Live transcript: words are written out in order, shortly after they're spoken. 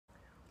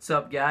What's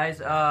up,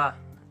 guys?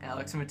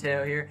 Alex and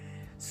Mateo here.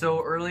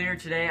 So earlier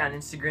today on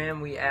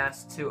Instagram, we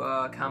asked to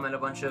comment a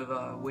bunch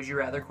of would you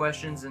rather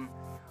questions, and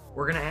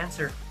we're gonna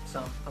answer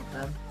some of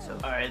them. So,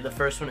 all right, the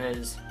first one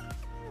is: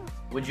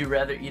 would you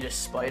rather eat a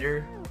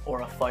spider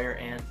or a fire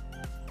ant?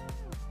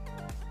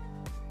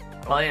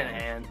 Probably an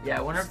ant. yeah,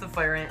 I wonder if the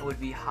fire ant would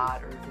be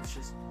hot or if it's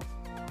just.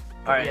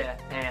 All right. Yeah,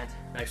 ant.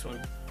 Next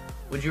one: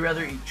 would you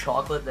rather eat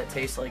chocolate that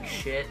tastes like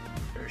shit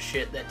or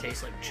shit that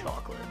tastes like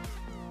chocolate?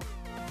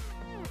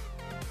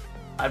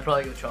 I'd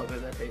probably go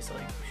chocolate that tastes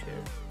like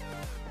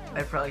shit.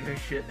 I'd probably go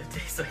shit that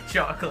tastes like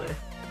chocolate.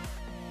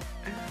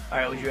 All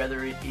right, would you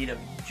rather eat a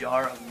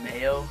jar of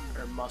mayo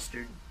or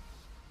mustard?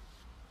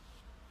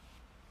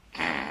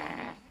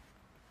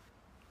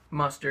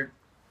 Mustard.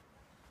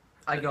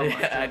 I'd go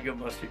mustard. Yeah, I'd go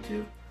mustard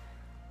too.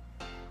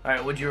 All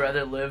right, would you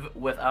rather live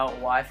without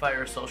Wi-Fi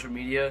or social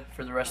media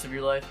for the rest of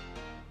your life?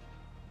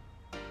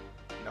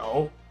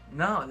 No.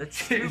 No, that's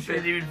You stupid.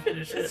 shouldn't even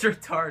finish It's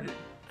it. retarded.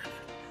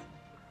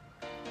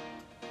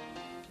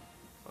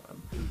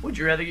 Would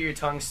you rather get your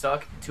tongue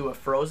stuck to a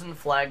frozen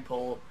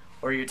flagpole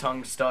or your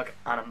tongue stuck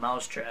on a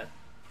mousetrap?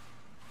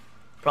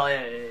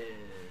 Probably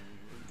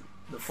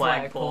the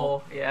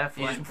flagpole. Yeah,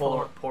 You just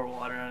flagpole. pour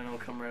water on it and it'll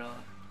come right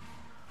off.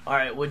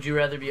 Alright, would you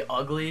rather be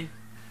ugly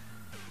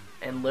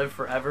and live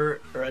forever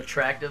or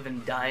attractive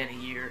and die in a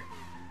year?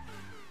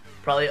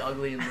 Probably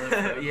ugly and live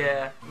forever.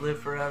 Yeah, live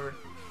forever.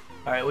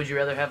 Alright, would you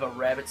rather have a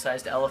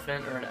rabbit-sized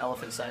elephant or an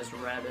elephant-sized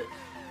rabbit?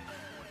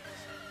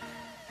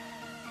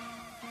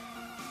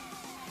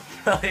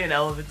 Probably an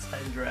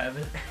elephant-sized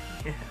rabbit.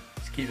 Yeah.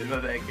 Just keep it in my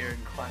backyard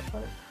and climb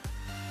on it.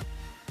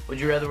 Would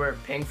you rather wear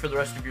pink for the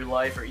rest of your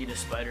life or eat a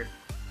spider?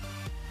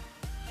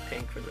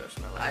 Pink for the rest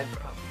of my life. I'd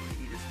probably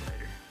eat a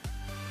spider.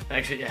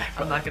 Actually, yeah.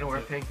 I'm not gonna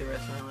wear pink the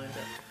rest of my life.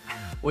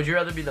 Would you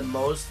rather be the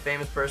most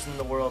famous person in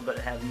the world but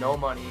have no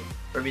money,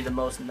 or be the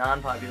most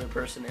non-popular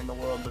person in the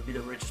world but be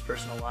the richest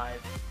person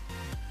alive?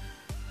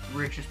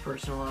 Richest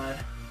person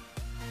alive.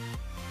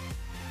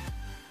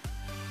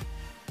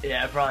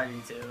 Yeah, probably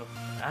me too.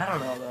 I don't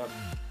know though.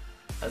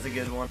 That's a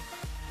good one.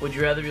 Would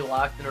you rather be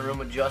locked in a room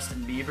with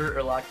Justin Bieber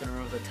or locked in a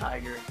room with a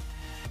tiger?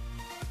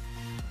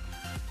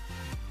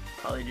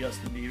 Probably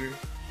Justin Bieber.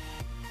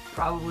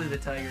 Probably the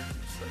tiger.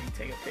 Just so you can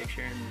take a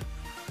picture and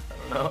I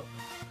don't know.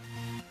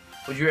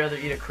 Would you rather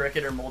eat a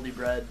cricket or moldy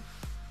bread?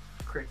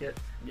 Cricket.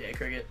 Yeah,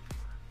 cricket.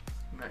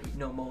 I'm not eating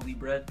no moldy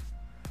bread.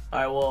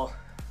 Alright, well,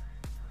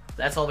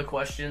 that's all the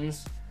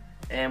questions.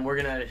 And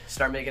we're going to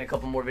start making a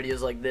couple more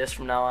videos like this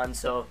from now on.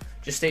 So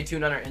just stay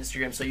tuned on our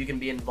Instagram so you can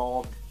be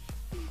involved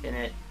in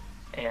it.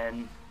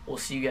 And we'll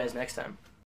see you guys next time.